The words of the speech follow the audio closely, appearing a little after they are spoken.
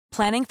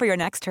Planning for your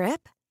next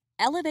trip?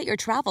 Elevate your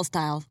travel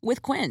style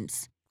with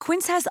Quince.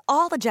 Quince has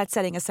all the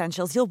jet-setting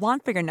essentials you'll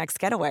want for your next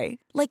getaway,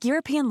 like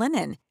European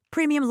linen,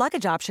 premium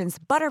luggage options,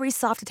 buttery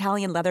soft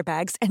Italian leather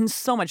bags, and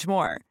so much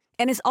more.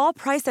 And is all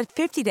priced at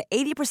 50 to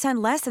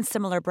 80% less than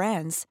similar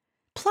brands.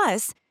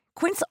 Plus,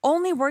 Quince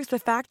only works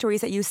with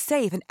factories that use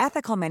safe and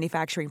ethical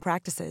manufacturing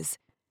practices.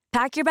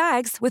 Pack your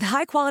bags with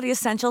high-quality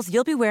essentials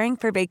you'll be wearing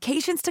for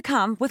vacations to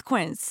come with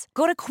Quince.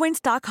 Go to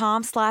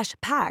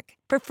quince.com/pack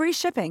for free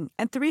shipping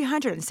and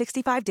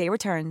 365-day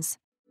returns.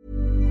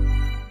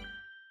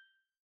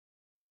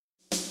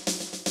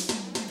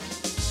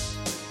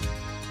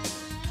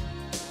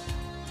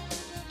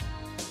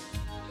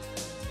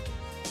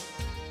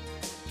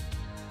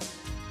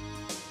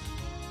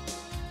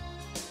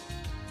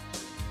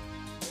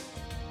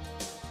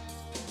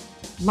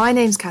 My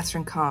name's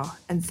Catherine Carr,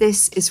 and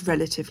this is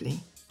Relatively,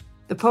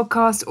 the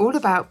podcast all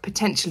about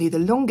potentially the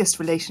longest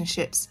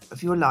relationships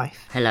of your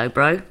life. Hello,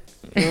 bro.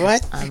 You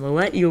alright? I'm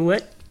alright, you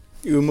alright?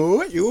 You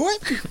alright? You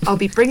alright? I'll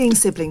be bringing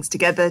siblings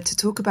together to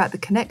talk about the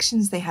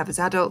connections they have as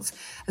adults,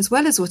 as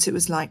well as what it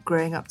was like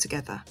growing up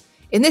together.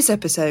 In this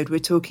episode, we're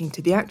talking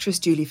to the actress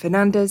Julie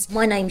Fernandez.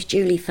 My name's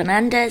Julie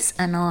Fernandez,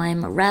 and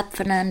I'm Rab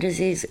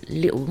Fernandez's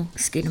little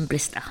skin and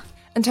blister.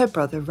 And her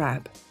brother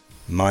Rab.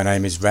 My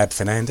name is Rab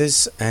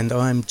Fernandez, and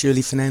I'm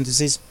Julie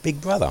Fernandez's big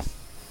brother.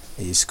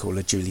 He used to call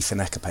her Julie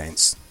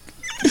Fanacapants.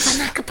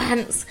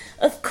 Fanacapants,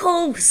 of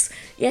course.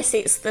 Yes,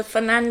 it's the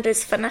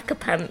Fernandez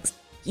Fanacapants.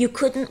 You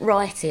couldn't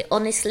write it.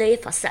 Honestly,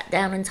 if I sat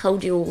down and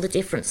told you all the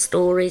different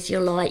stories,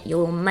 you're like,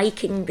 you're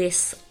making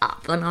this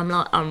up. And I'm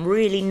like, I'm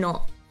really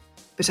not.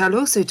 But I'll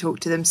also talk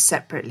to them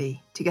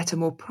separately to get a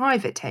more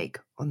private take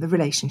on the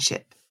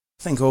relationship.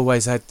 I think I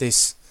always had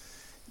this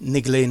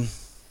niggling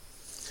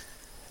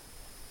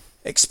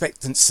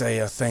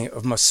expectancy, I think,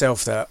 of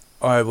myself that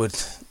I would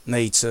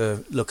need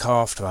to look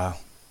after her.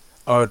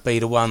 I would be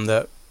the one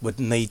that would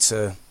need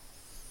to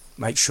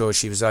make sure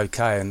she was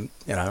okay, and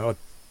I'd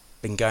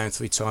been going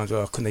through times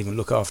where I couldn't even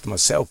look after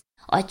myself.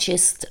 I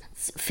just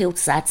feel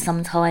sad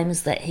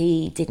sometimes that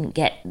he didn't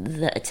get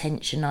the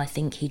attention I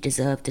think he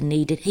deserved and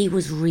needed. He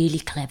was really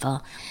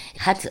clever.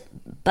 Had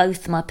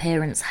both my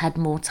parents had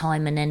more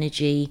time and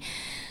energy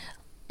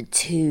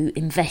to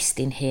invest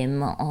in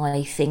him,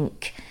 I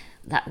think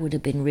that would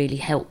have been really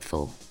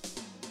helpful.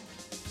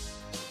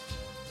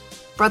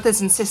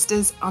 Brothers and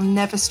sisters are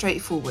never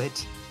straightforward.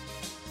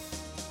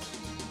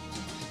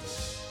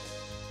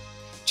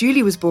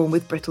 Julie was born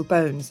with brittle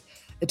bones,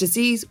 a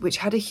disease which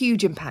had a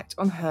huge impact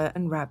on her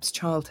and Rab's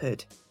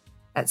childhood.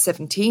 At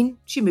 17,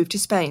 she moved to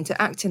Spain to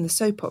act in the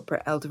soap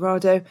opera El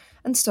Dorado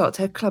and start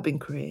her clubbing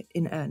career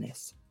in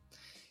earnest.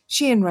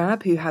 She and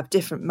Rab, who have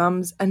different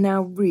mums, are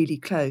now really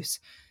close,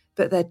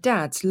 but their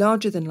dad's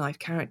larger-than-life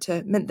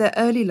character meant their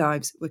early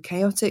lives were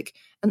chaotic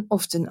and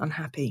often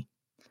unhappy.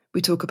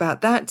 We talk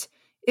about that,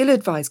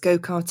 ill-advised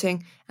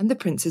go-karting, and the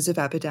princes of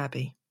Abu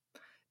Dhabi.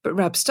 But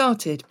Rab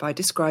started by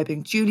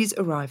describing Julie's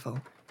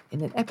arrival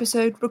in an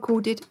episode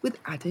recorded with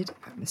added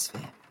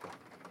atmosphere.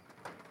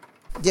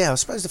 Yeah, I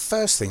suppose the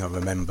first thing I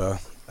remember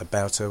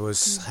about her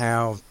was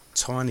how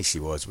tiny she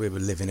was. We were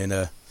living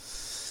in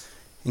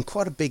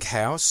quite a big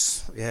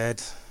house. We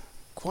had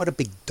quite a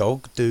big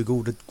dog,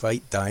 Dougal the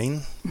Great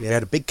Dane. We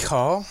had a big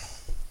car.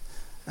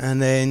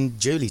 And then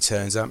Julie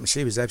turns up and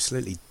she was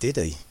absolutely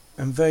diddy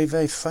and very,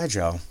 very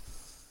fragile.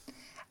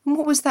 And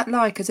what was that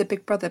like as a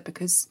big brother?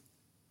 Because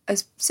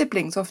as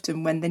siblings,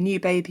 often when the new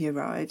baby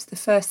arrives, the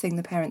first thing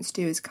the parents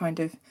do is kind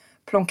of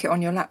plonk it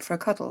on your lap for a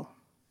cuddle.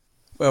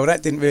 Well,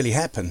 that didn't really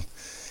happen.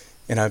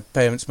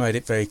 Parents made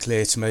it very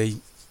clear to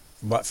me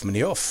right from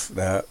the off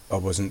that I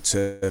wasn't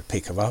to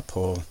pick her up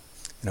or,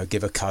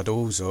 give her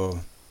cuddles,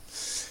 or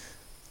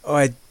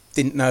I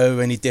didn't know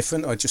any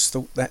different. I just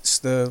thought that's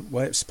the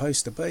way it's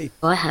supposed to be.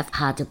 I have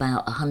had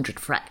about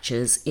 100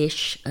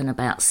 fractures-ish and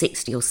about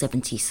 60 or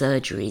 70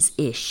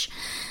 surgeries-ish.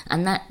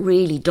 And that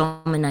really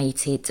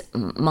dominated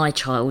my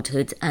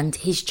childhood and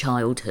his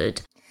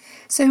childhood.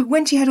 So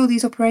when she had all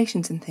these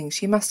operations and things,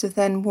 she must have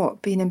then,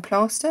 been in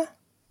plaster?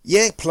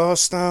 Yeah,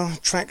 plaster,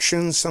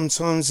 traction.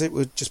 Sometimes it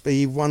would just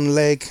be one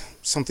leg,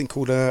 something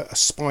called a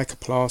spiker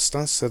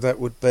plaster. So that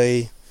would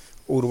be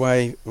all the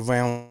way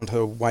around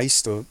her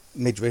waist or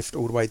midriff,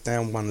 all the way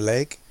down one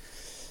leg.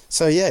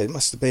 So yeah, it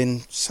must have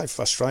been so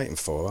frustrating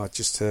for her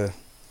just to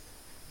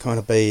kind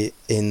of be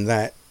in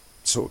that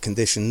sort of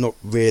condition, not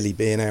really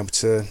being able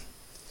to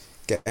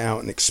get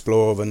out and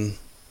explore, and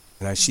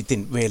she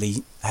didn't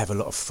really have a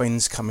lot of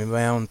friends coming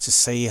round to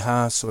see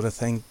her, sort of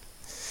thing.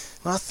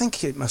 Well, I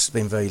think it must have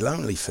been very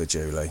lonely for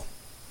Julie.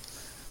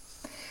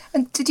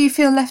 And did you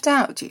feel left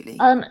out, Julie?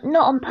 Not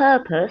on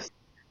purpose,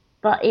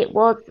 but it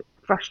was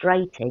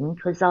frustrating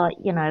because I'd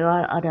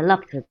have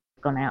loved to have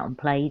gone out and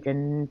played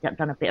and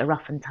done a bit of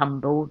rough and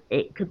tumble.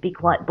 It could be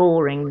quite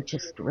boring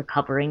just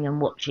recovering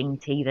and watching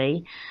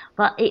TV,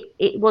 but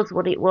it was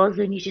what it was,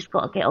 and you just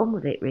got to get on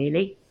with it,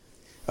 really.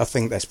 I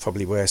think that's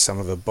probably where some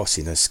of her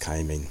bossiness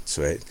came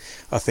into it.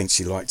 I think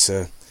she liked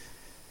to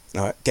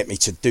get me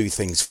to do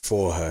things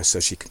for her so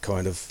she could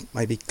kind of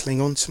maybe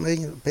cling on to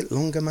me a bit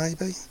longer,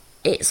 maybe.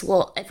 It's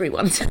what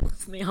everyone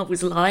tells me I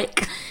was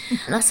like.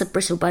 And that's a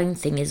brittle bone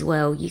thing as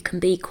well. You can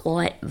be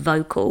quite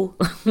vocal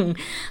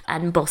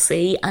and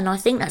bossy, and I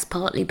think that's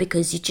partly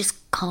because you just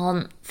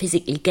can't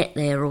physically get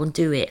there or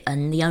do it,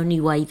 and the only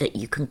way that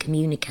you can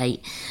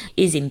communicate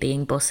is in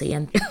being bossy.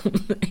 And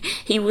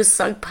he was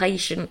so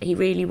patient, he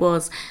really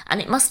was,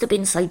 and it must have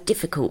been so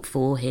difficult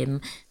for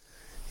him.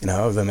 You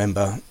know, I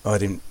remember I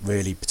didn't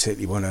really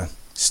particularly want to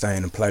stay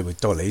in and play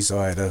with dollies.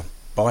 I had a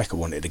bike I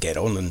wanted to get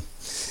on and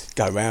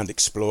go around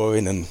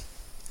exploring and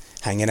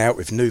hanging out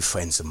with new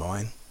friends of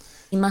mine.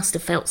 He must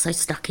have felt so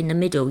stuck in the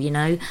middle, you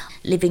know,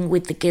 living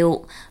with the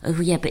guilt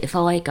of, yeah, but if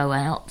I go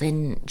out,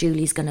 then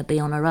Julie's going to be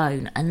on her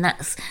own. And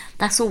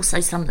that's also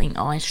something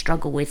I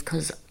struggle with,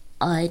 because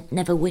I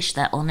never wish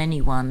that on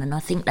anyone. And I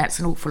think that's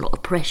an awful lot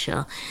of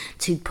pressure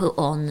to put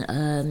on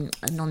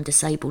a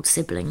non-disabled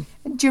sibling.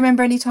 Do you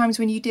remember any times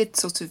when you did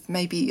sort of,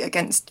 maybe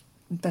against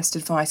best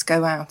advice,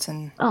 go out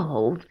and... Oh,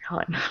 all the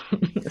time.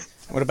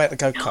 What about the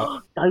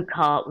go-kart?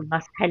 Go-kart, we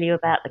must tell you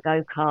about the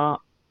go-kart.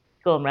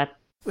 Go on, Rab.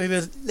 We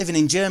were living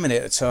in Germany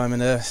at the time,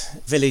 in a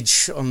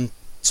village on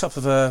top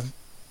of a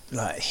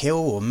hill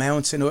or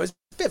mountain, or it was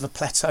a bit of a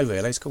plateau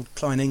really. It's called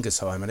Klein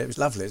Ingersheim, and it was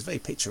lovely. It was very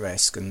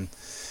picturesque, and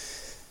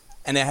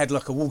it had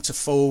like a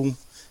waterfall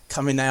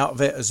coming out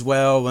of it as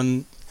well.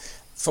 And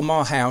from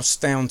our house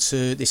down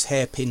to this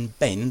hairpin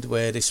bend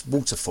where this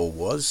waterfall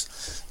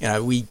was, you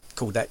know, we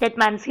called that Dead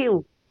Man's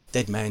Hill.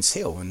 Dead Man's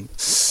Hill.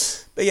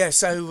 But yeah,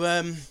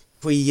 so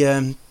we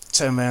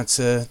turned around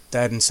to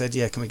Dad and said,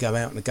 yeah, can we go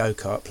out in a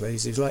go-kart,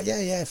 please? He was like,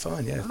 yeah,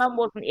 fine, yeah. Mum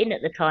wasn't in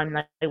at the time,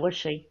 though, was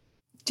she?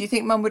 Do you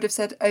think Mum would have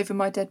said, over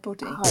my dead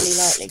body? Highly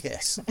likely.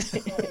 Yes.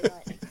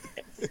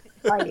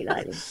 Highly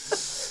likely.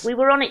 We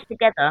were on it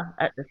together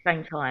at the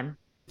same time.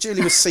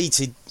 Julie was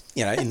seated,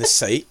 you know, in the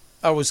seat.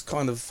 I was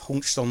kind of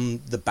haunched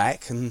on the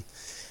back, and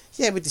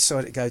yeah, we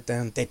decided to go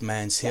down Dead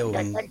Man's Hill.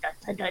 And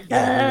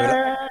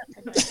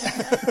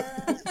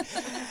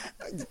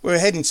we were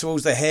heading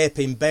towards the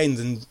hairpin bend,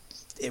 and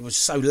it was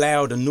so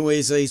loud and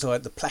noisy,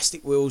 like the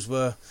plastic wheels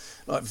were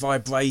like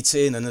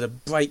vibrating, and the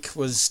brake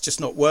was just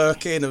not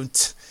working,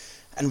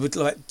 and we'd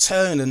like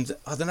turn, and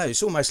I don't know,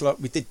 it's almost like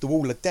we did the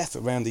wall of death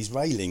around these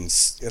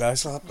railings, you know.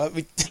 It's like, but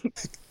we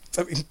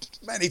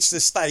managed to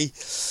stay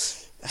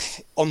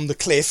on the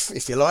cliff,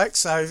 if you like.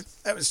 So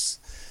that was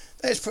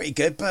pretty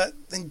good. But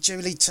then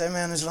Julie turned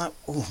around and was like,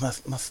 oh,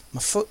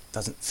 my foot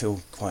doesn't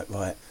feel quite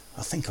right.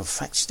 I think I've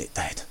fractured it,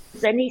 Dad.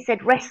 Then he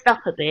said, rest up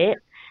a bit.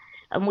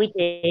 And we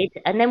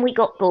did. And then we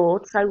got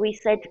bored. So we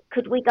said,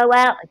 could we go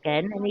out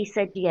again? And he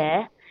said,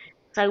 yeah.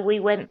 So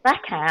we went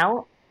back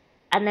out.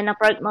 And then I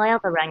broke my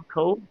other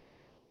ankle.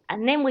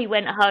 And then we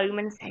went home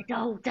and said,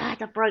 oh,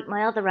 Dad, I broke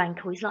my other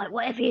ankle. He's like,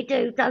 whatever you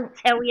do, don't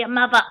tell your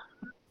mother.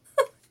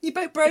 You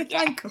both broke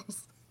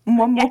ankles? And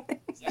one more.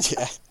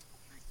 Yeah.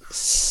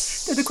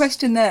 So the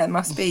question there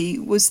must be,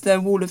 was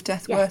the wall of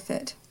death worth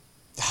it?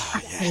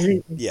 Oh, yeah.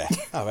 Yeah.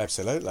 Oh,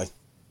 absolutely.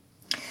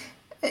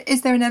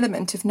 Is there an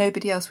element of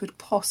nobody else would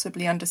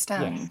possibly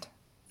understand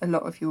a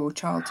lot of your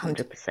childhood?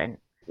 100%.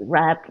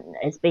 Rab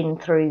has been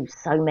through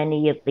so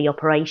many of the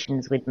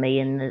operations with me,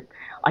 and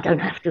I don't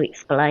have to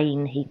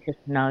explain. He just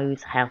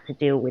knows how to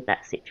deal with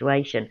that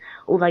situation.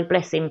 Although,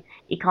 bless him,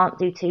 he can't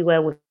do too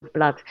well with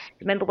blood.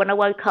 Remember when I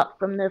woke up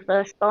from the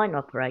first spine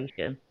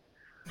operation?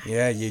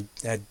 Yeah, you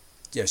had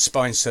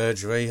spine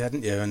surgery,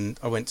 hadn't you? And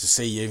I went to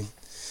see you.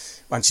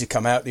 Once you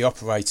come out the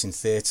operating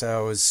theatre,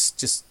 I was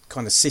just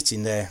kind of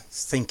sitting there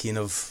thinking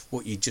of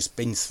what you'd just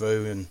been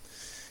through, and,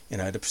 you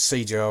know, the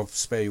procedure I'll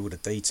spare you all the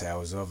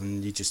details of,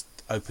 and you just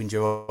opened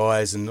your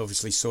eyes and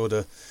obviously saw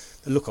the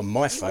look on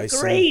my face.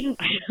 Green.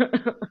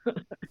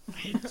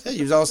 Yeah,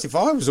 you was asked if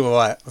I was all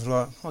right. I was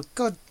like, oh my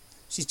God,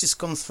 she's just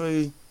gone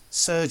through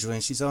surgery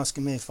and she's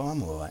asking me if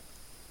I'm all right.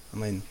 I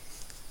mean,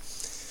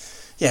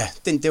 yeah,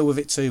 didn't deal with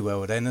it too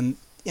well then, and,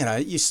 you know,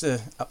 it used to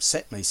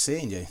upset me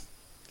seeing you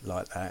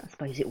like that. I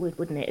suppose it would,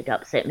 wouldn't it? It'd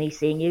upset me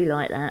seeing you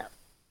like that.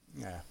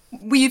 Yeah.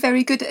 Were you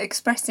very good at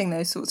expressing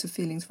those sorts of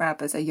feelings,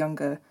 Rab, as a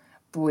younger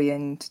boy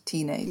and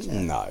teenager?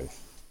 No,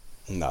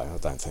 I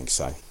don't think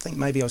so. I think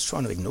maybe I was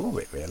trying to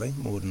ignore it, really,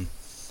 more than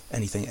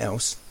anything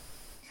else.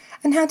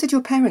 And how did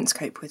your parents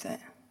cope with it?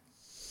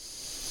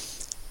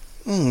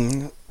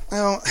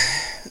 Well,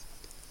 it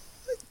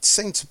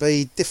seemed to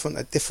be different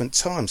at different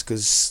times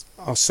because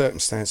our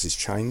circumstances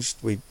changed.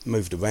 We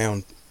moved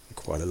around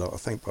quite a lot. I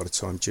think by the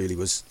time Julie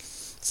was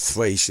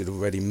 3, she'd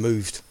already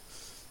moved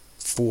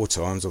 4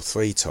 times or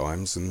 3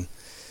 times, and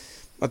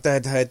my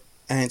dad had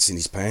ants in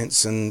his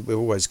pants, and we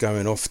were always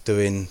going off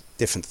doing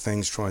different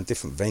things, trying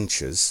different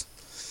ventures.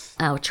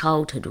 Our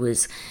childhood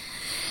was,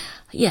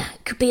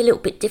 could be a little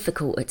bit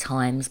difficult at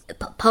times,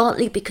 but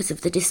partly because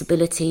of the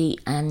disability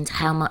and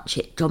how much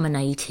it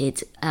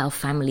dominated our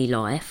family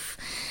life,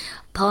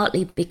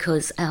 partly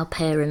because our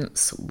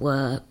parents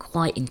were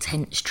quite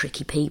intense,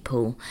 tricky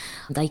people.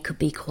 They could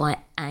be quite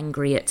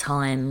angry at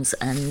times,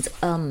 and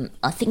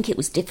I think it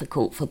was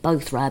difficult for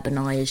both Rab and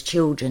I as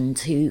children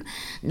to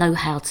know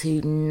how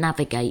to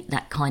navigate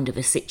that kind of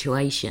a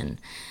situation.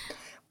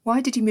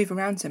 Why did you move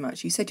around so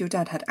much? You said your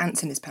dad had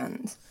ants in his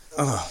pants.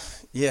 Oh,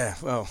 Yeah,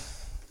 well,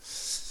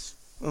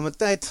 my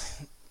dad,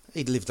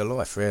 he'd lived a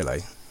life,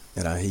 really.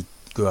 You know, he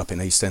grew up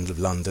in East End of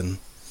London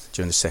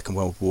during the Second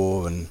World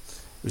War, and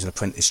he was an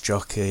apprentice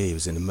jockey. He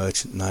was in the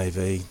Merchant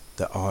Navy,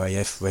 the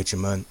RAF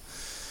regiment.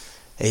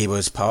 He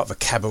was part of a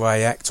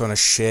cabaret act on a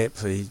ship.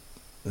 He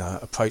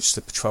approached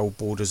the patrol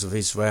borders of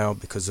Israel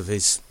because of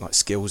his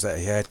skills that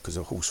he had, because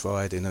of horse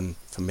riding and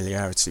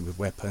familiarity with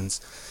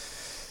weapons.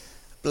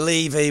 I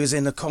believe he was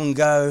in the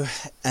Congo,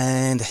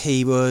 and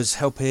he was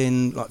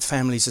helping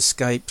families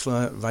escape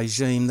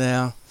regime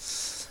there.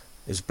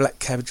 He was a black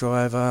cab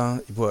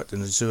driver. He worked in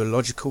the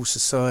Zoological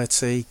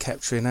Society,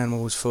 capturing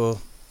animals for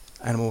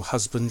animal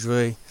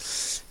husbandry.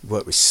 He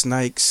worked with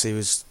snakes. He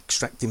was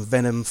extracting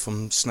venom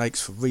from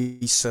snakes for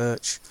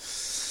research.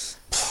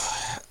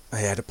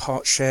 He had a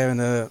part share in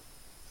a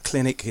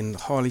clinic in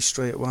Harley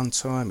Street at one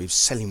time. He was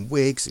selling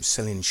wigs. He was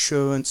selling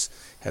insurance.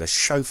 He had a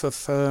chauffeur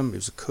firm. He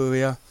was a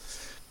courier,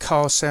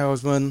 car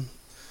salesman,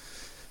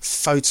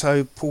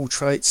 photo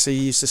portraits he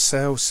used to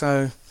sell.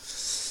 So,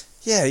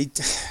 yeah, he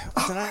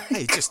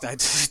just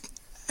had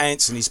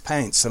ants in his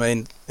pants. I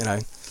mean,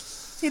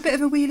 Is he a bit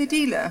of a wheeler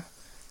dealer?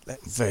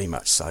 Very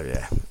much so,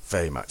 yeah.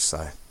 Very much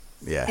so,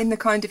 yeah. In the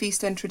kind of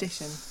East End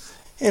tradition?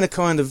 In a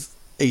kind of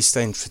East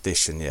End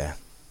tradition, yeah.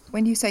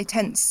 When you say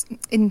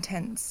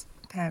intense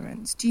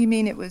parents, do you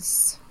mean it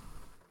was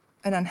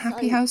an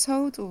unhappy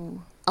household,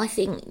 or...? I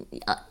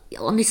think,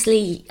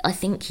 honestly,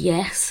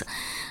 yes.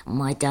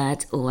 My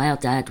dad, or our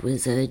dad,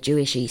 was a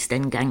Jewish East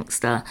End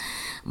gangster.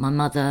 My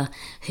mother,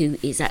 who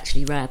is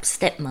actually Rab's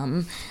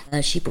stepmum,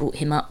 she brought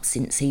him up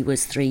since he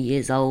was 3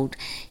 years old.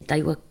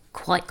 They were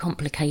quite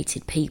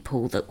complicated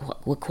people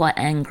that were quite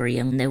angry,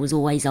 and there was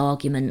always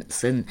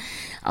arguments, and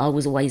I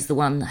was always the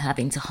one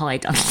having to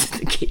hide under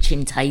the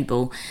kitchen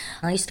table.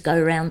 I used to go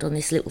around on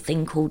this little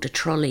thing called a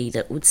trolley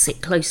that would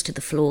sit close to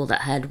the floor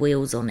that had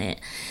wheels on it,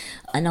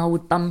 and I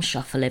would bum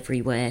shuffle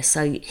everywhere.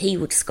 So he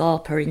would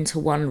scarper into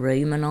one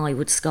room and I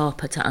would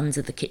scarper to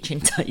under the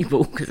kitchen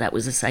table, because that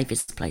was the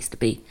safest place to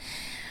be.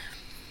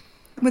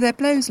 Were there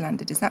blows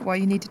landed? Is that why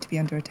you needed to be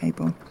under a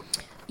table?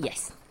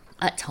 Yes.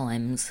 At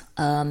times.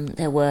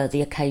 There were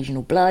the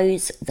occasional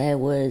blows, there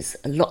was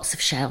lots of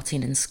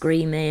shouting and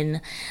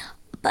screaming,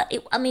 but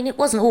it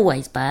wasn't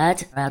always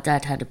bad. Our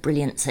dad had a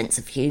brilliant sense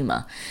of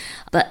humour,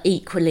 but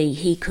equally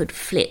he could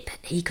flip.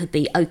 He could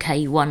be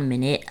okay one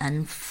minute,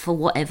 and for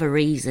whatever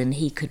reason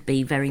he could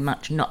be very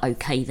much not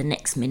okay the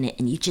next minute,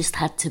 and you just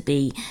had to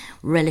be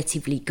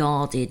relatively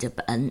guarded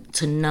and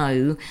to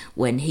know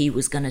when he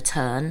was going to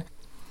turn.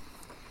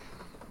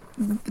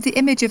 The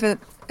image of a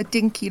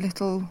dinky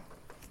little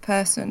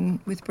person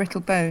with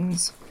brittle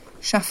bones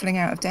shuffling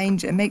out of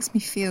danger makes me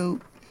feel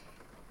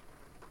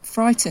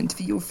frightened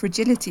for your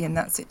fragility in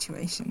that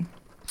situation.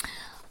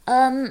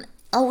 I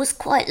was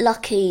quite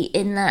lucky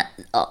in that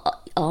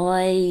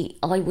I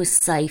was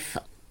safe.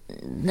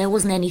 There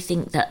wasn't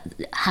anything that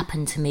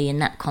happened to me in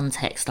that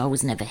context. I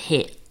was never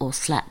hit or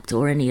slapped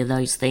or any of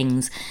those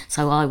things,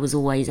 so I was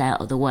always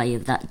out of the way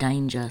of that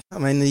danger. I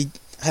mean, he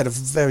had a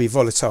very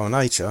volatile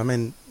nature. I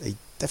mean, he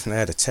definitely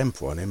had a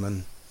temper on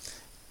him,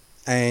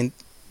 and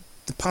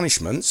the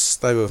punishments,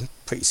 they were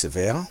pretty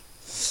severe.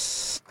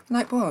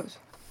 Like what?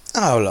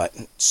 Oh, like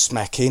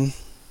smacking.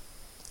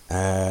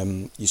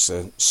 Used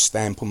to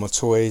stamp on my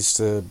toys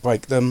to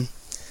break them.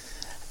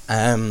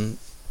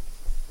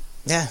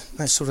 Yeah,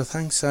 that sort of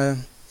thing. So.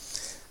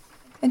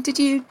 And did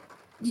you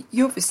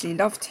obviously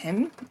loved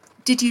him.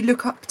 Did you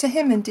look up to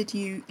him, and did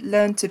you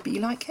learn to be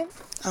like him?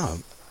 Oh,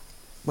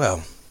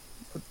 well,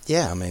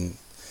 yeah, I mean,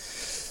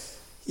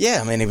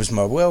 he was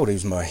my world, he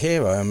was my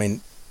hero. I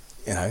mean,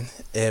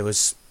 there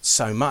was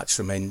so much.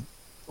 I mean,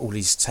 all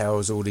these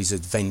tales, all these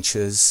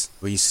adventures.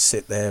 We used to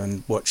sit there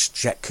and watch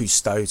Jacques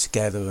Cousteau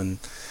together, and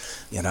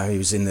he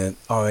was in the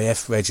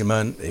RAF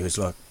regiment. He was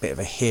like a bit of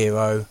a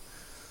hero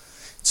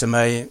to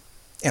me.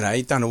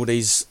 He'd done all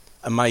these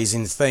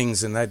amazing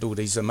things and had all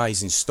these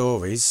amazing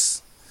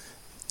stories.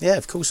 Yeah,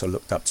 of course I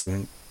looked up to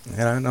him,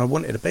 and I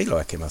wanted to be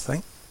like him, I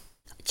think.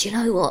 Do you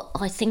know what?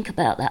 I think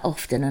about that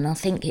often, and I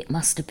think it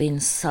must have been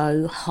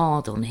so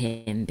hard on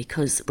him,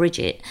 because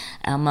Bridget,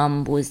 our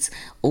mum, was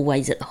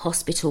always at the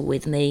hospital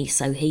with me,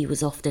 so he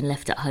was often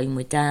left at home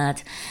with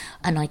Dad.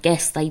 And I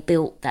guess they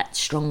built that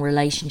strong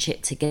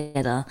relationship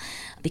together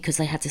because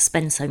they had to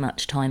spend so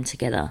much time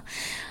together.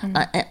 And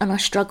I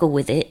struggle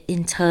with it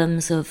in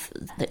terms of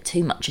that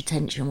too much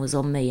attention was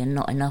on me and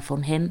not enough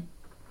on him.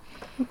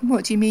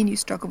 What do you mean you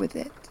struggle with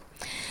it?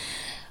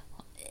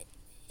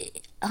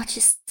 I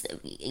just,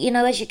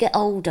 as you get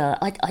older,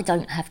 I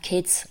don't have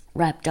kids,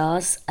 Rab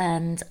does,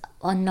 and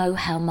I know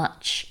how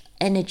much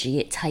energy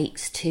it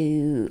takes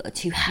to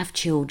have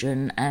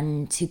children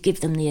and to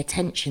give them the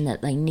attention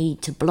that they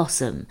need to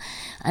blossom.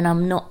 And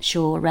I'm not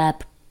sure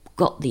Rab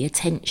got the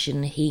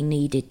attention he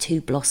needed to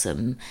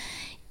blossom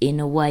in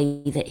a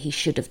way that he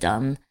should have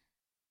done.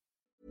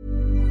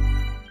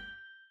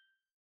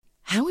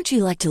 How would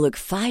you like to look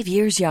 5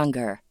 years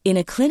younger? In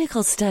a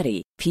clinical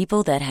study,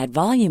 people that had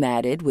volume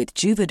added with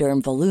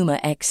Juvederm Voluma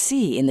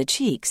XC in the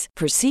cheeks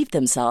perceived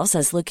themselves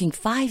as looking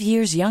 5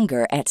 years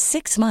younger at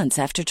 6 months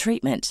after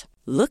treatment.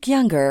 Look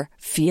younger,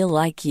 feel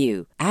like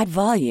you. Add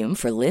volume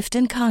for lift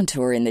and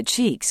contour in the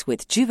cheeks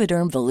with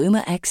Juvederm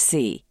Voluma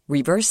XC.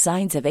 Reverse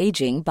signs of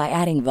aging by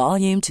adding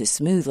volume to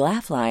smooth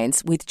laugh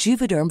lines with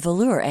Juvederm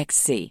Volure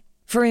XC.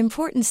 For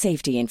important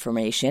safety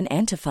information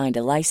and to find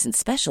a licensed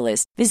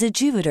specialist, visit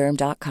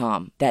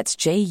Juvederm.com. That's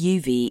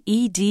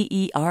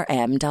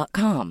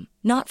JUVEDERM.com.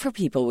 Not for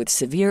people with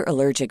severe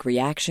allergic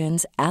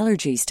reactions,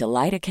 allergies to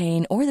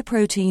lidocaine, or the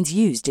proteins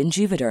used in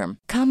Juvederm.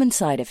 Common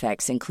side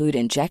effects include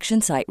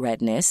injection site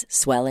redness,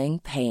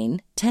 swelling,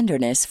 pain,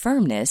 tenderness,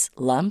 firmness,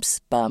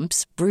 lumps,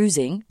 bumps,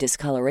 bruising,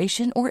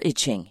 discoloration, or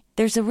itching.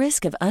 There's a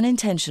risk of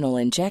unintentional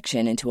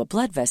injection into a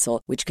blood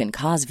vessel, which can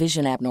cause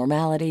vision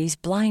abnormalities,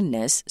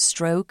 blindness,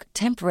 stroke,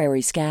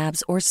 temporary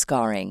scabs, or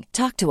scarring.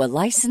 Talk to a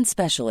licensed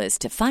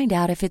specialist to find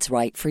out if it's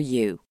right for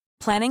you.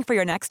 Planning for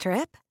your next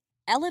trip?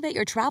 Elevate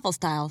your travel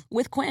style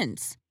with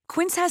Quince.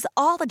 Quince has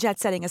all the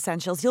jet-setting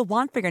essentials you'll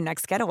want for your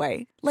next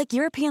getaway, like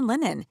European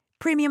linen,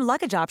 premium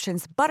luggage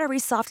options, buttery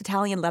soft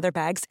Italian leather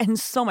bags, and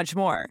so much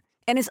more.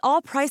 And is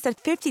all priced at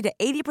 50 to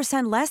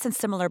 80% less than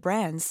similar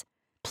brands.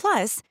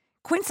 Plus,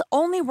 Quince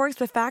only works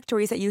with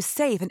factories that use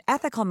safe and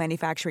ethical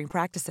manufacturing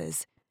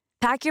practices.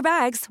 Pack your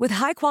bags with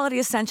high-quality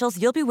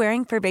essentials you'll be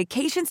wearing for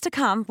vacations to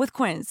come with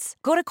Quince.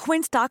 Go to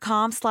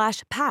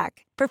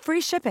quince.com/pack for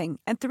free shipping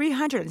and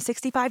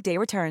 365-day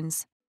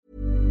returns.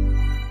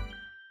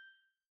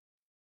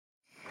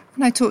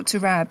 When I talked to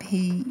Rab,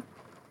 he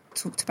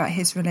talked about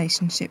his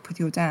relationship with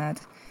your dad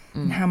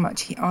and how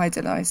much he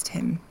idolised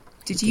him.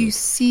 Did you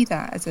see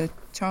that as a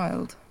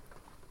child?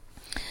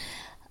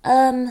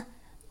 I'm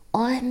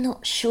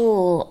not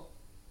sure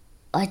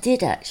I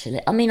did,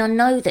 actually. I mean, I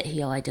know that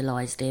he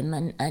idolised him,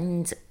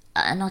 and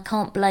I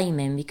can't blame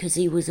him, because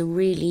he was a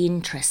really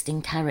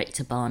interesting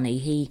character,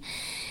 Barney.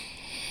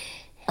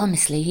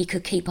 Honestly, he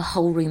could keep a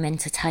whole room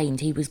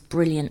entertained. He was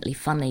brilliantly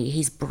funny.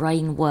 His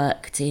brain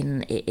worked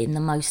in the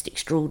most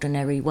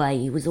extraordinary way.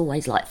 He was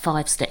always like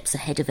 5 steps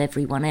ahead of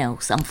everyone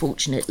else.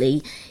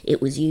 Unfortunately,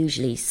 it was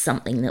usually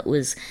something that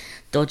was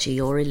dodgy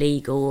or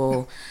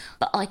illegal.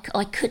 But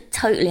I could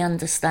totally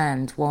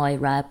understand why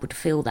Rab would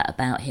feel that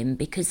about him,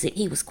 because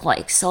he was quite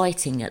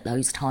exciting at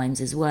those times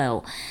as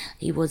well.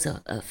 He was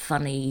a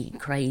funny,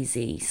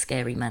 crazy,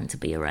 scary man to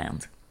be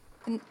around.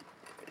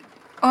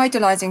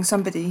 Idolising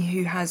somebody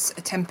who has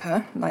a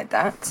temper like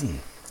that,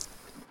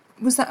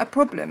 was that a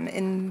problem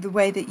in the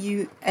way that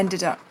you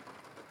ended up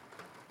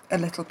a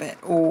little bit,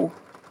 or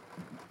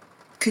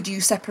could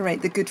you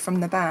separate the good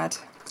from the bad?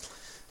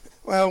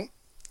 Well,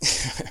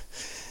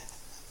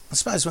 I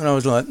suppose when I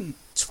was like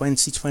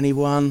 20,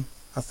 21,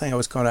 I think I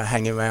was kind of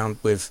hanging around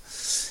with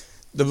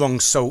the wrong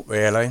sort,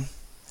 really.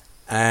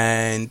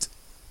 And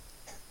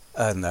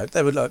I don't know,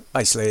 they were like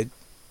basically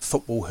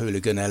football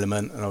hooligan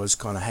element, and I was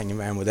kind of hanging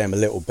around with them a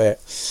little bit.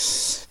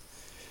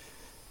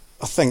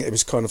 I think it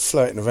was kind of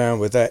flirting around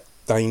with that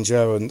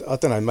danger, and I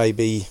don't know,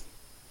 maybe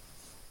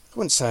I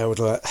wouldn't say I was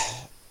like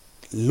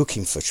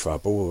looking for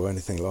trouble or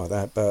anything like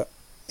that, but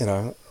you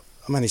know,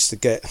 I managed to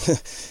get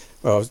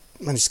I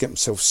managed to get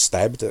myself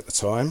stabbed at the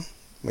time,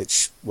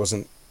 which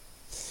wasn't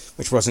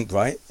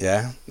great.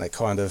 Yeah, that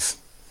kind of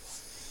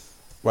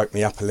woke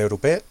me up a little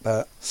bit,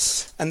 but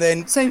and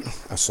then sorry.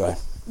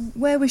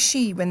 Where was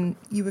she when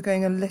you were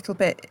going a little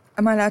bit,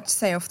 am I allowed to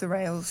say, off the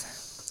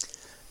rails?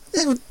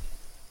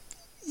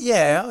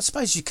 Yeah, I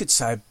suppose you could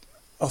say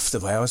off the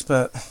rails,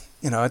 but,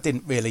 you know, I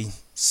didn't really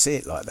see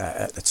it like that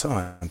at the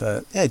time.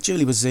 But, yeah,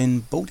 Julie was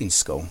in boarding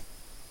school,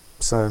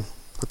 so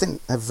I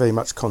didn't have very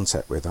much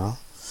contact with her.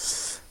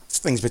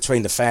 Things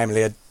between the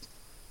family had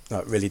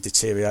like really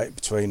deteriorated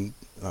between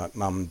like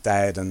mum and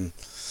dad, and,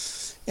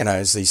 you know,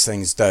 as these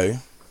things do.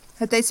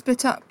 Had they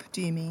split up,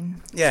 do you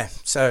mean? Yeah,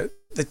 so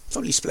they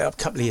probably split up a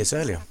couple of years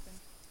earlier.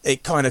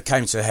 It kind of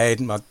came to a head.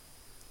 My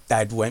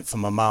dad went for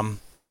my mum.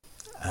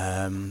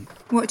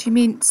 What do you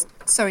mean?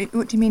 Sorry,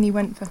 what do you mean he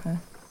went for her?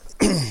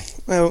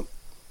 Well,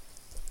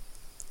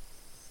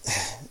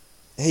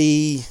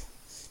 he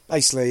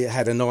basically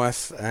had a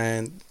knife,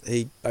 and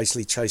he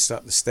basically chased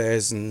up the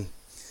stairs, and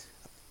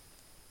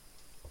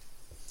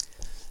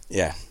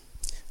yeah,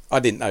 I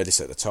didn't know this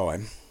at the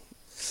time,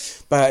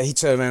 but he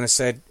turned around and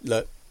said,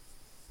 "Look,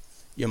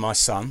 you're my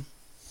son.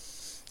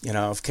 You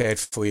know, I've cared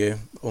for you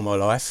all my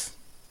life.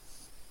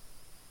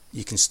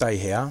 You can stay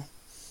here,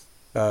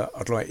 but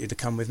I'd like you to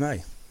come with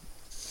me."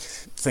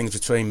 Things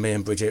between me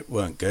and Bridget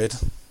weren't good,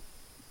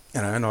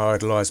 you know, and I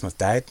idolised my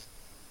dad,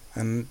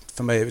 and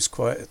for me it was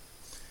quite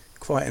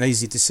an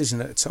easy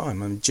decision at the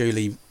time. And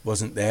Julie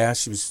wasn't there;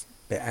 she was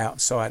a bit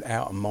outside,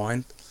 out of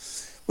mind.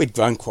 We'd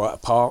grown quite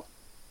apart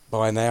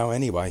by now,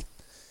 anyway.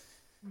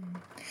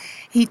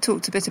 He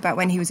talked a bit about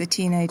when he was a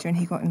teenager and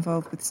he got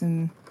involved with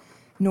some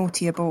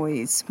naughtier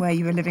boys where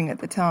you were living at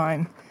the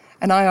time,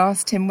 and I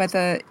asked him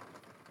whether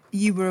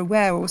you were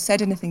aware or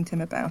said anything to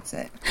him about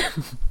it.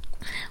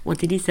 What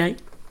did he say?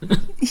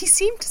 He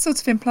seemed to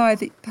sort of imply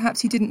that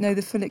perhaps you didn't know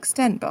the full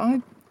extent,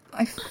 but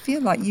I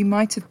feel like you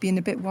might have been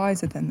a bit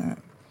wiser than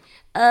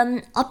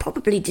that. I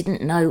probably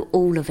didn't know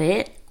all of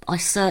it. I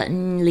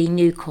certainly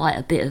knew quite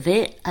a bit of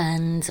it,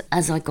 and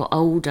as I got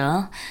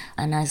older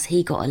and as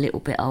he got a little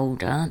bit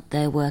older,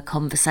 there were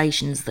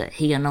conversations that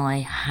he and I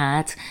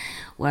had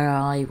where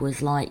I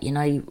was like,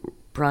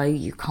 bro,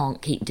 you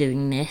can't keep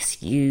doing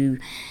this. You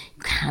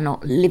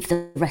cannot live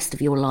the rest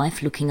of your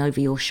life looking over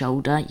your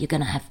shoulder. You're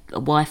going to have a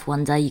wife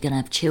one day, you're going to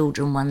have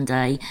children one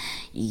day.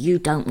 You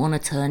don't want to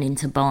turn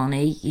into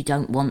Barney. You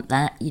don't want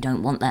that. You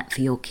don't want that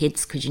for your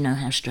kids, because you know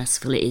how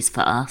stressful it is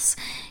for us.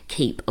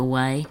 Keep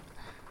away.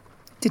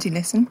 Did he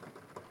listen?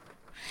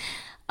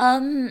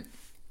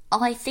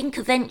 I think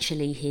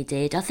eventually he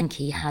did. I think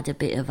he had a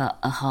bit of a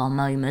aha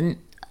moment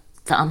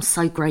that I'm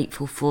so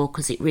grateful for,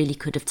 because it really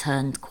could have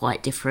turned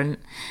quite different.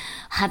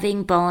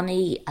 Having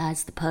Barney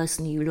as the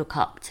person you look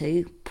up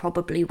to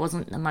probably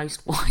wasn't the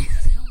most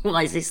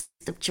wisest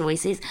of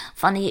choices.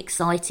 Funny,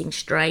 exciting,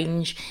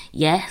 strange,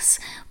 yes,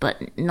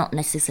 but not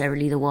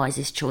necessarily the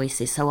wisest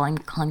choices. So I'm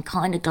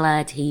kind of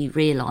glad he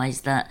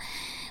realised that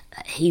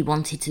he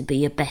wanted to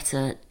be a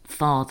better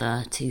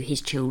father to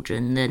his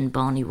children than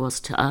Barney was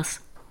to us.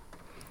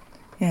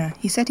 Yeah,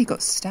 he said he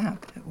got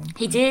stabbed at one point.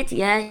 He did,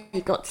 yeah,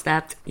 he got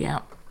stabbed, yeah.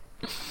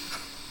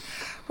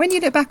 When you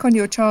look back on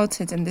your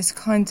childhood and this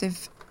kind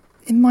of,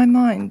 in my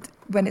mind,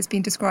 when it's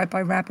been described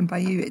by Rab and by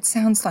you, it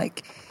sounds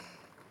like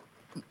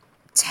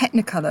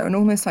Technicolor and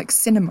almost like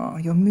cinema.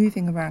 You're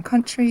moving around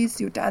countries,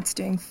 your dad's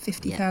doing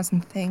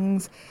 50,000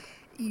 things,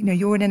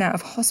 you're in and out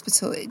of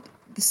hospital.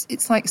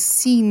 It's like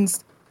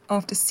scenes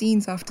after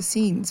scenes after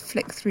scenes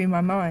flick through my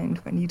mind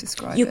when you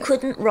describe it. You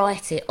couldn't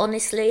write it.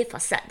 Honestly, if I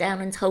sat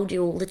down and told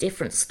you all the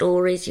different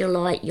stories, you're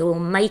like, you're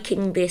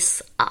making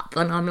this up.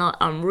 And I'm like,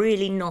 I'm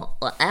really not.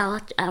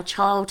 Our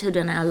childhood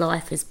and our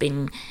life has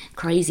been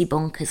crazy,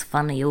 bonkers,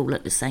 funny all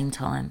at the same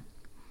time.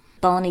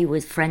 Barney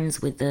was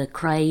friends with the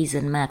Krays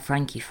and Mad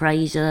Frankie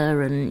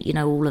Fraser and,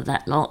 all of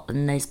that lot.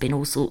 And there's been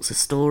all sorts of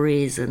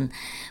stories and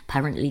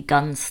apparently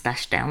guns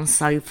stashed down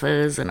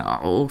sofas and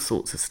all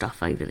sorts of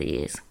stuff over the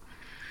years.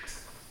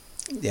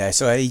 Yeah,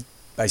 so he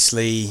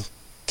basically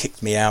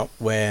kicked me out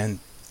when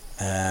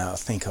I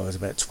think I was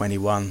about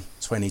 21,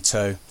 22.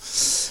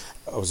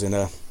 I was in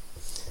a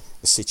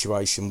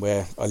situation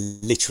where I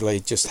literally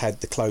just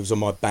had the clothes on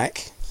my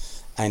back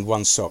and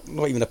one sock.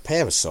 Not even a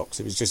pair of socks,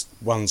 it was just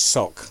one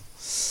sock.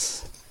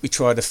 We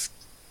tried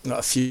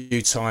a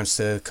few times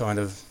to kind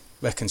of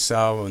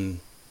reconcile,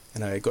 and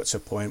it got to a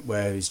point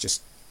where he's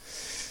just...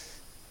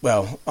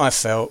 Well, I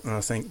felt, and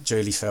I think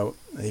Julie felt,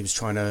 he was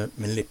trying to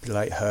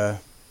manipulate her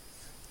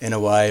in a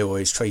way, or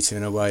he's treating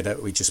in a way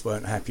that we just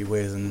weren't happy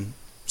with, and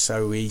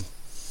so we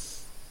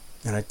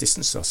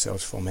distanced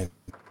ourselves from him.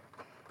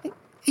 Are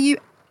you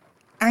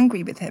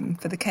angry with him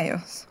for the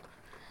chaos?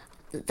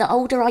 The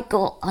older I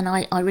got, and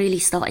I really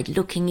started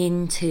looking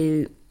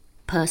into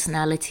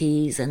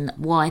personalities and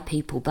why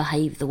people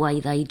behave the way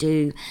they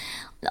do,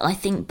 I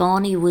think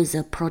Barney was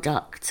a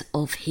product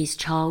of his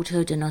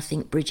childhood, and I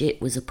think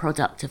Bridget was a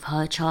product of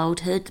her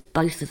childhood.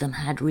 Both of them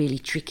had really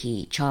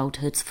tricky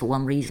childhoods for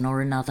one reason or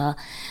another,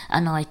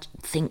 and I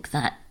think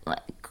that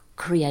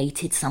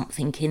created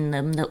something in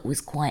them that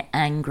was quite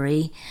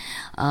angry.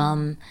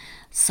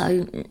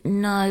 So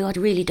no, I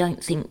really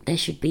don't think there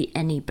should be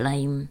any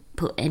blame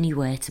put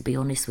anywhere, to be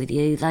honest with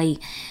you. They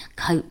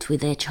coped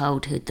with their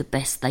childhood the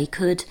best they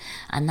could,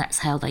 and that's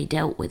how they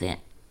dealt with it.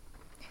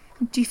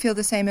 Do you feel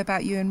the same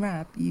about you and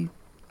Rab? You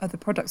are the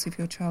products of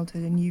your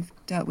childhood and you've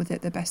dealt with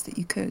it the best that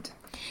you could.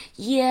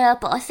 Yeah,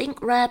 but I think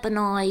Rab and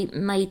I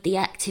made the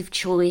active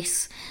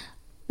choice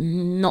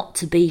not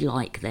to be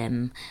like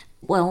them.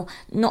 Well,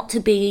 not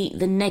to be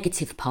the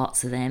negative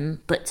parts of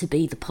them, but to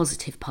be the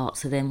positive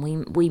parts of them.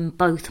 We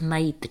both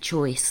made the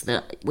choice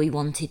that we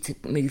wanted to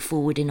move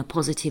forward in a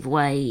positive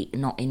way,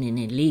 not in an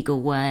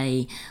illegal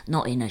way,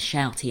 not in a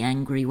shouty,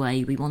 angry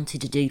way. We wanted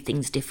to do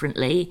things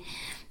differently.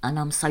 And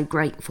I'm so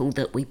grateful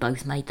that we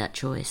both made that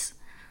choice.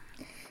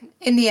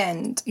 In the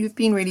end, you've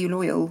been really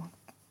loyal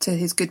to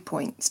his good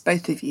points.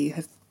 Both of you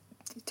have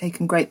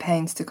taken great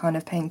pains to kind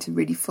of paint a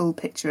really full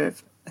picture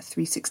of a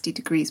 360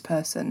 degrees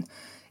person.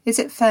 Is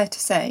it fair to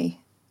say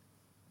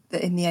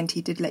that in the end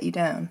he did let you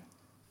down?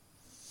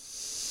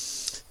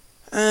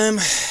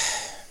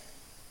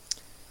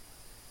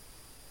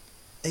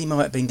 He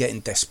might have been getting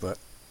desperate.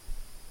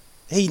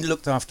 He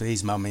looked after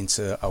his mum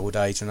into old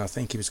age, and I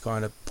think he was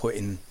kind of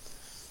putting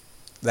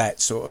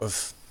that sort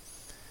of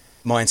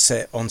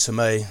mindset onto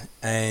me,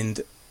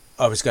 and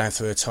I was going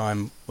through a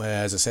time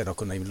where, as I said, I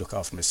couldn't even look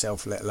after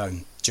myself, let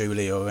alone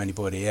Julie or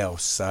anybody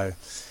else. So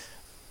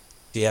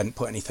he hadn't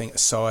put anything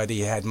aside.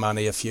 He had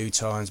money a few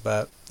times,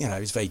 but he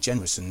was very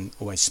generous and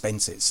always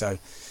spent it, so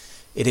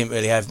he didn't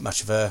really have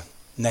much of a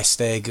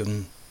nest egg,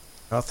 and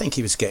I think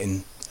he was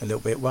getting a little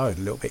bit worried,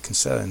 a little bit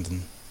concerned,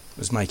 and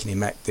was making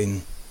him act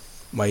in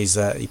ways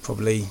that he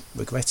probably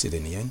regretted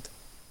in the end.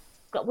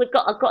 I've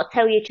got to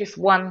tell you just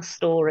one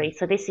story.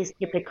 So this is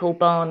typical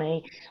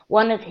Barney.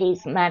 One of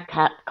his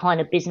madcap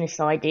kind of business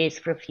ideas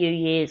for a few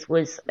years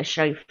was a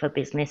chauffeur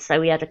business. So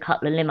he had a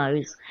couple of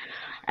limos,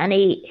 and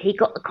he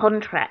got the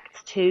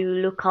contract to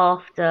look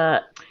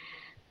after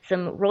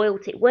some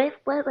royalty. Where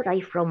were they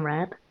from,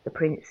 Rab? The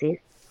princes?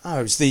 Oh,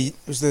 it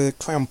was the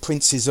Crown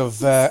Princes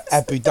of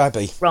Abu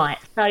Dhabi. Right,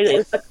 so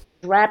it was,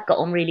 Rab got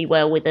on really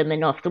well with them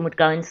and often would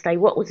go and stay,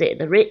 what was it,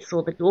 the Ritz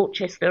or the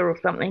Dorchester or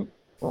something?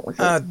 What was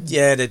it?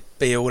 Yeah, they'd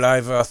be all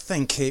over. I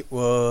think it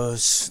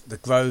was the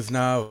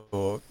Grosvenor,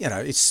 or,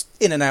 it's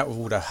in and out of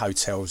all the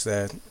hotels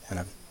there,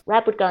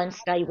 Rab would go and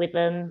stay with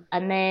them,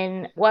 and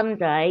then one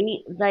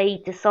day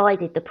they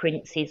decided, the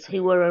princes,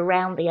 who were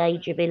around the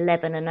age of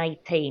 11 and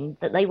 18,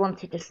 that they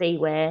wanted to see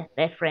where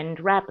their friend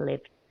Rab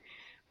lived.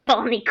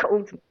 Barney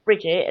called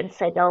Bridget and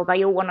said, oh,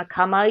 they all want to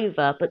come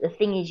over, but the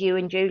thing is, you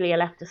and Julie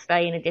will have to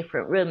stay in a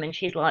different room. And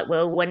she's like,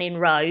 well, when in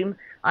Rome,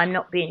 I'm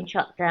not being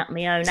chucked out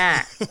my own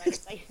ass.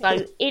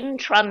 So in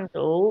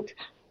trundled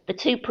the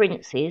two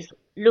princes,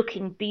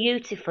 looking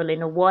beautiful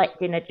in a white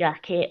dinner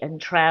jacket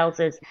and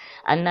trousers,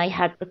 and they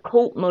had the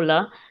court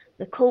muller,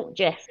 the court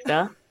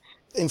jester,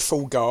 in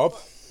full garb,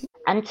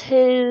 and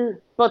two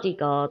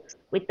bodyguards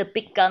with the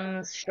big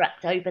guns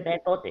strapped over their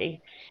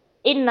body.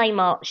 In they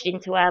marched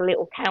into our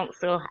little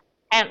council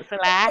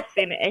house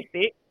in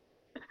Essex,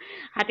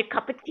 had a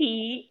cup of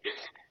tea,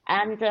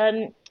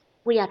 and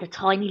we had a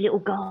tiny little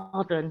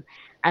garden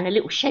and a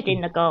little shed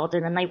in the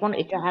garden, and they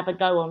wanted to have a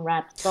go on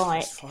Rab's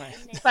bike.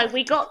 So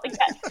we got it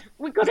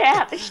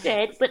out the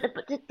shed, but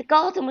the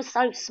garden was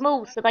so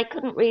small, so they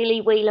couldn't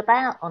really wheel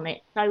about on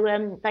it.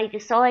 So they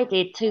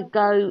decided to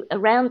go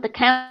around the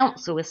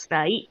council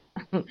estate,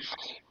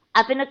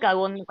 having a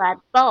go on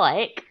Rab's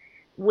bike,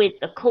 with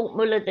the court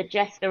muller, the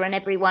jester and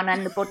everyone,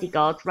 and the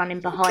bodyguards running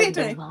behind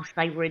them whilst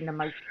they were in the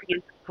most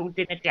beautiful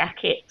dinner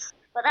jackets.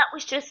 But that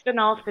was just an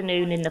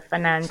afternoon in the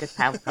Fernandez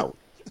household.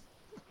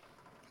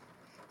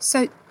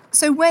 So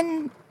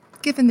when,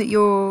 given that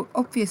you're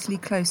obviously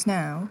close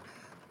now,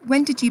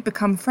 when did you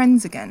become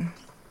friends again?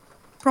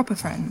 Proper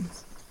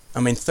friends?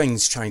 I mean,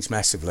 things changed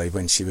massively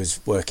when she was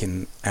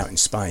working out in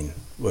Spain,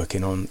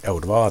 working on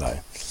El Dorado.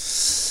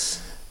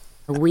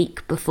 A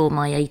week before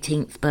my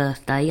 18th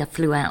birthday, I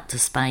flew out to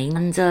Spain,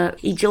 and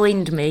he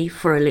joined me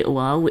for a little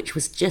while, which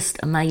was just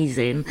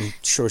amazing. I'm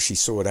sure she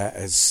saw that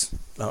as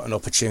an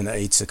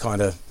opportunity to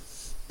kind of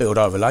build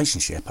our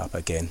relationship up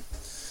again.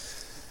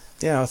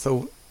 Yeah, I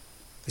thought,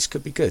 this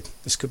could be good.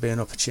 This could be an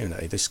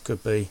opportunity. This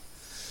could be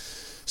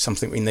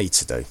something we need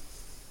to do.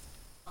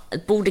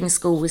 Boarding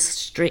school was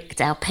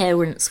strict, our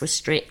parents were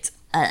strict,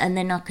 and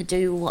then I could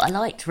do what I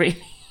liked,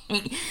 really.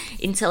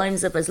 In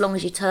terms of, as long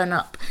as you turn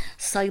up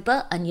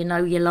sober and you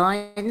know your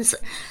lines.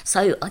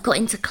 So I got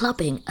into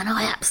clubbing and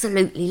I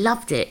absolutely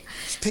loved it.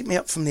 She picked me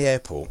up from the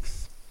airport.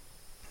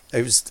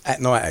 It was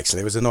at night,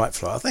 actually. It was a night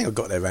flight. I think I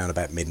got there around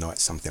about midnight,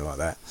 something like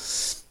that.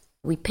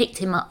 We picked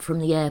him up from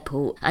the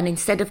airport, and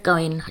instead of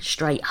going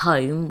straight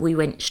home, we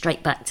went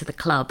straight back to the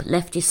club,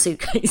 left his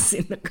suitcase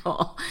in the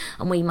car,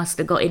 and we must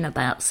have got in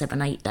about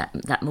 7, 8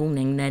 that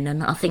morning then,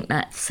 and I think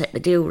that set the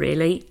deal,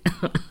 really.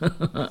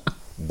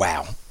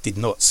 Wow, did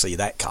not see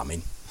that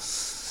coming.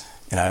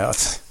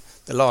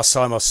 The last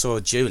time I saw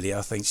Julie,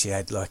 I think she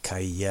had like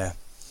a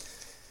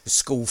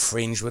school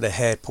fringe with her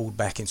hair pulled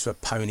back into a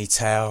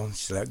ponytail.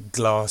 She had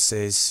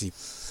glasses.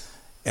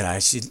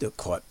 She looked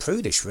quite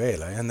prudish,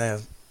 really. And there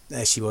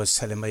she was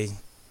telling me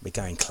we're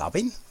going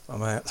clubbing. I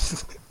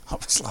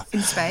was like,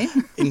 in Spain?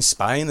 In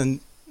Spain, and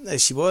there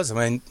she was. I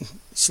mean,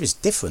 she was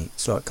different.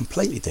 It's like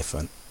completely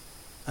different.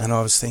 And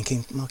I was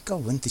thinking, my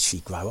God, when did she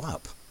grow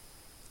up?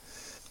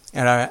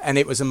 And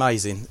it was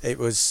amazing. It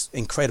was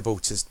incredible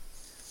to...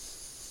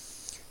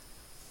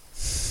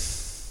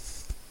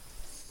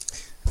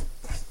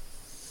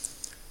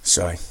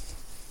 Sorry.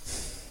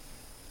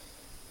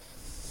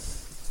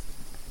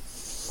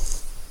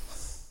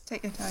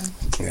 Take your time.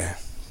 Yeah,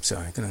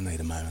 sorry, I'm going to need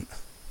a moment.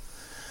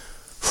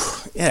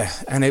 Yeah,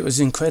 and it was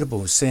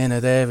incredible seeing her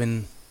there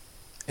in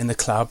the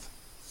club,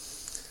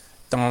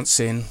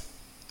 dancing,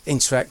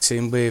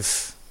 interacting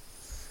with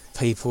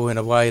people in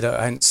a way that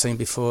I hadn't seen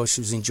before. She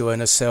was enjoying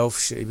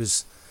herself. It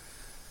was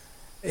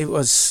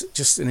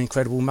just an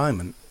incredible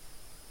moment.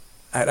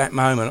 At that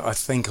moment, I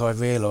think I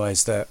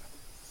realised that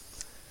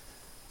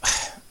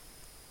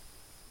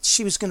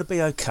she was going to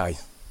be okay.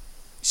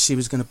 She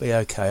was going to be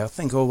okay. I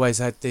think I always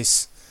had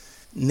this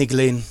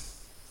niggling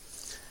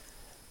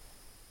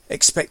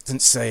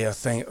expectancy, I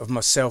think, of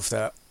myself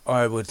that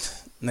I would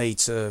need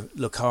to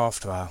look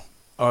after her.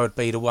 I would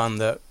be the one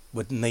that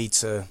would need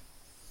to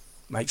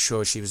make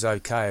sure she was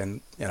okay.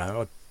 And,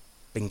 I'd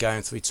been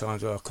going through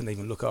times where I couldn't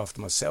even look after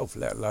myself,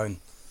 let alone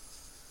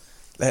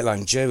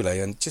Julie.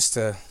 And just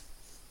to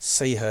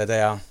see her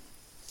there,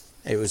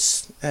 it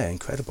was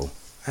incredible,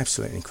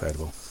 absolutely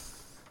incredible.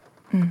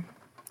 Mm.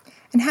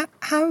 And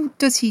how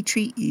does he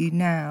treat you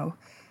now?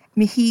 I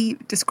mean, he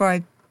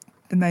described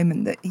the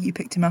moment that you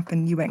picked him up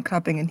and you went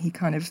clubbing and he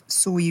kind of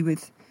saw you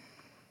with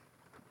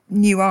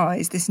new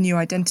eyes, this new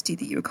identity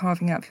that you were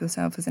carving out for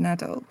yourself as an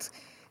adult.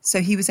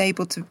 So he was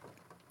able to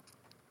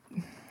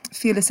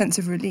feel a sense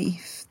of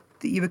relief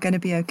that you were going to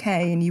be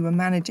okay and you were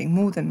managing,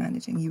 more than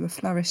managing, you were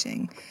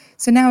flourishing.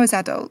 So now as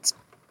adults,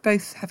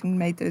 both having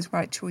made those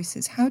right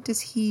choices, how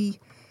does he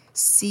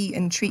see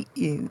and treat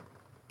you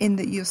in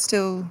that you're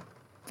still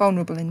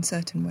vulnerable in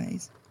certain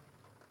ways?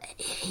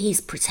 He's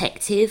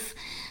protective,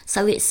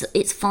 So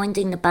it's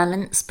finding the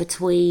balance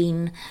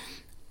between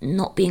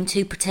not being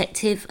too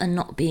protective and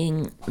not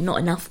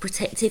enough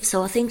protective.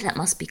 So I think that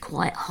must be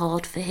quite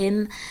hard for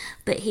him.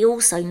 But he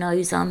also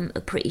knows I'm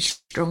a pretty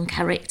strong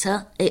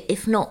character,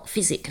 if not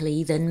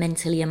physically, then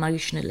mentally,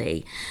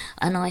 emotionally.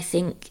 And I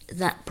think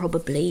that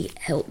probably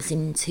helps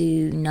him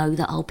to know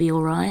that I'll be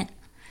all right.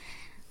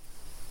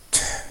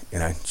 You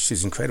know,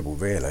 she's incredible,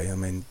 really. I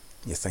mean,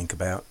 you think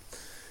about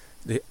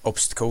the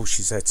obstacles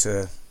she's had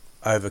to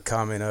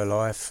overcome in her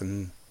life,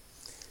 and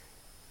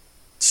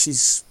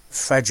she's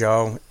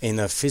fragile in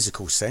a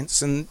physical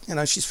sense, and you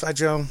know, she's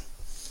fragile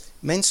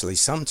mentally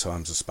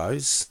sometimes, I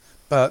suppose,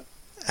 but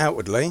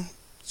outwardly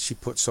she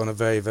puts on a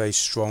very, very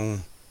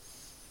strong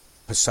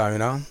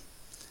persona.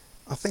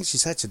 I think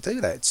she's had to do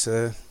that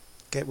to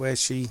get where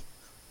she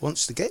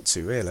wants to get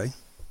to, really.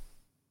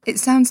 It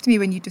sounds to me,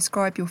 when you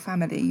describe your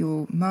family,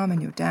 your mum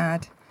and your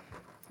dad,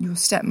 your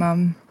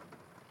stepmum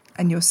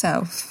and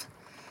yourself,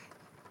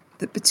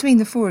 that between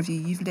the four of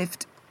you, you've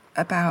lived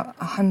about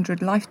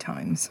 100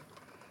 lifetimes.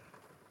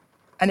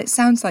 And it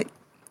sounds like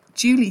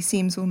Julie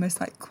seems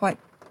almost like quite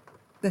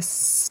the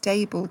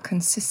stable,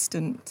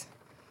 consistent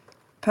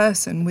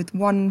person with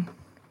one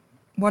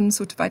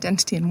sort of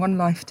identity in one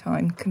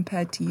lifetime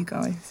compared to you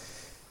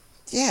guys.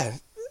 Yeah,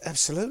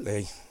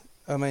 absolutely.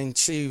 I mean,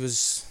 she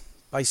was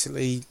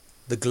basically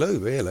the glue,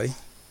 really.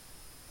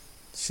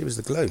 She was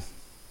the glue.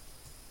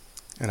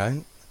 You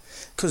know,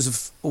 because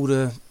of all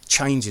the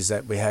changes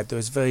that we had, there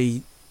was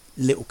very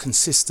little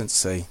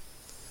consistency.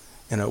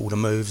 You know, all the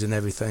moves and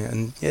everything.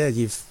 And yeah,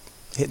 you've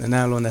hit the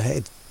nail on the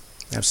head.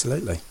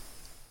 Absolutely.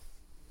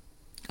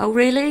 Oh,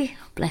 really?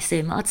 Bless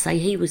him. I'd say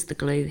he was the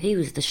glue. He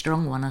was the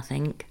strong one, I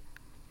think.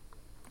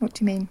 What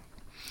do you mean?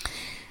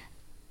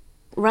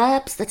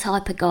 Rab's the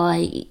type of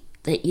guy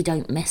that you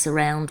don't mess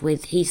around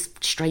with. He's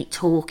straight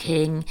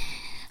talking.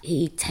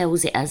 He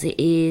tells it as it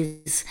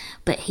is,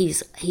 but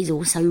he's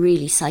also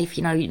really safe.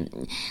 You know,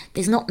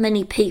 there's not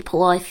many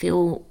people I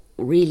feel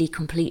really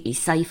completely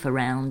safe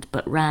around,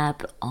 but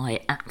Rab, I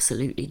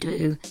absolutely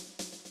do.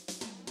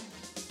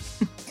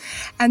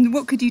 And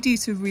what could you do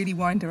to really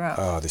wind her up?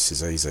 Oh, this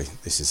is easy.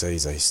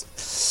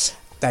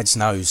 Dad's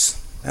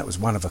nose. That was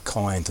one of a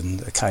kind,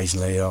 and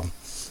occasionally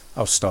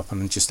I'll stop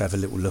and just have a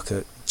little look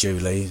at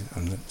Julie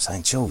and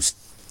saying, Jules,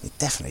 you're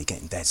definitely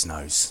getting Dad's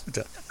nose.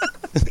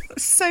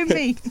 So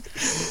mean.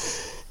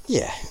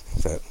 Yeah,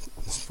 but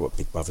that's what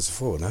big brothers are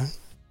for, no?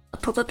 I'll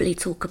probably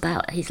talk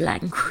about his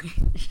language.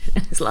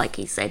 It's like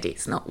he said,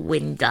 it's not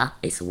window,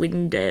 it's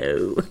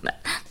window.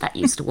 That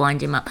used to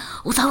wind him up.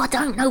 Although I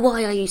don't know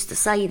why I used to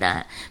say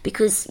that,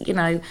 because, you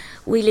know,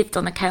 we lived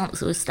on a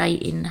council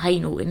estate in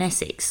Hainault in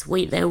Essex.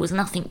 There was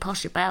nothing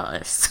posh about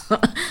us.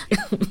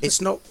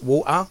 It's not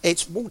water,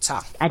 it's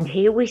water. And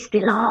here we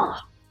still are.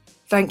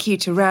 Thank you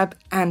to Rab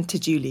and to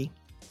Julie.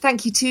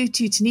 Thank you too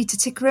to Tanita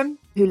Tickeram,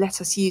 who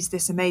let us use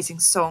this amazing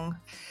song.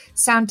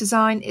 Sound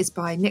design is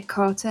by Nick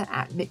Carter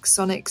at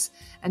Mixsonics,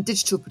 and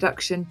digital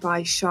production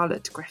by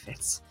Charlotte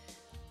Griffiths.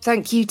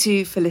 Thank you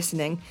too for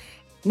listening.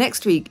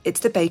 Next week,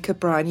 it's the baker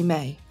Bryony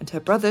May and her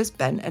brothers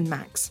Ben and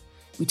Max.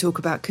 We talk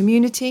about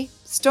community,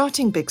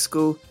 starting big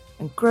school,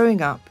 and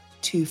growing up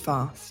too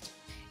fast.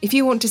 If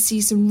you want to see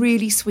some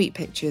really sweet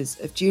pictures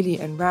of Julie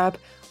and Rab,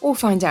 or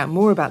find out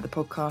more about the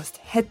podcast,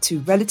 head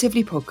to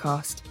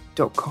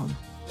relativelypodcast.com.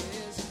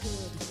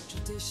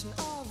 Tradition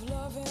of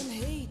love and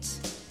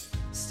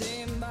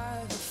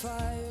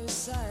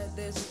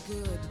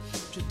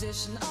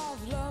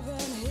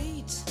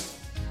hate,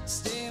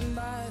 staying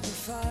by the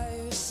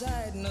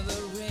fireside. No,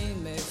 the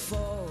rain may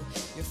fall,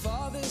 your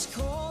father's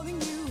calling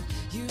you,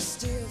 you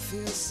still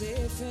feel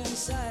safe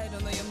inside.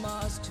 Although your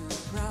mom's too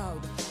proud,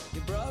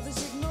 your brother's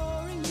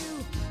ignoring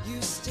you,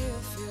 you still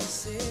feel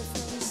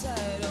safe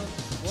inside. Oh,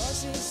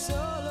 was it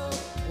solo,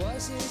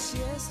 was it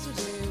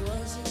yesterday,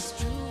 was it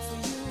true for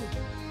you?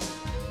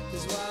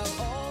 'Cause while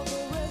all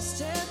the rest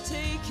had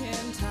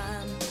taken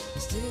time,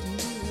 this didn't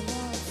do a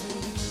lot for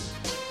you.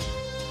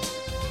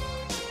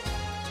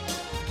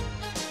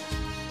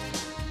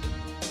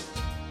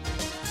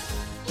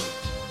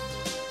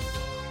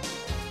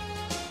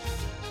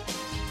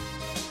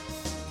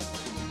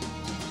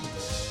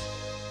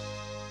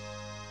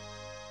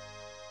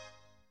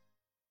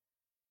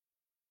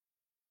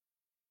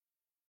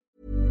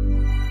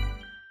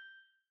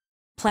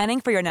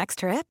 Planning for your next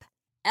trip?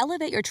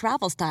 Elevate your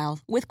travel style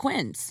with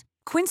Quince.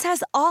 Quince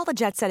has all the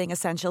jet-setting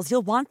essentials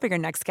you'll want for your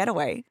next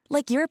getaway,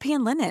 like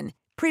European linen,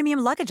 premium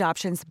luggage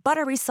options,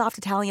 buttery soft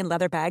Italian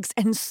leather bags,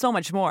 and so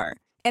much more.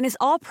 And is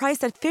all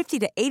priced at 50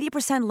 to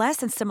 80% less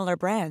than similar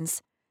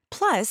brands.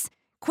 Plus,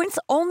 Quince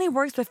only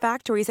works with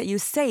factories that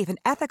use safe and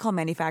ethical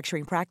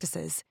manufacturing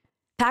practices.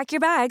 Pack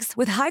your bags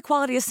with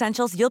high-quality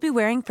essentials you'll be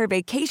wearing for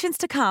vacations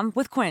to come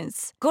with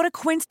Quince. Go to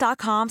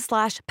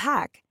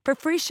quince.com/pack for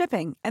free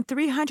shipping and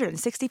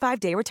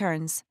 365-day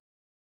returns.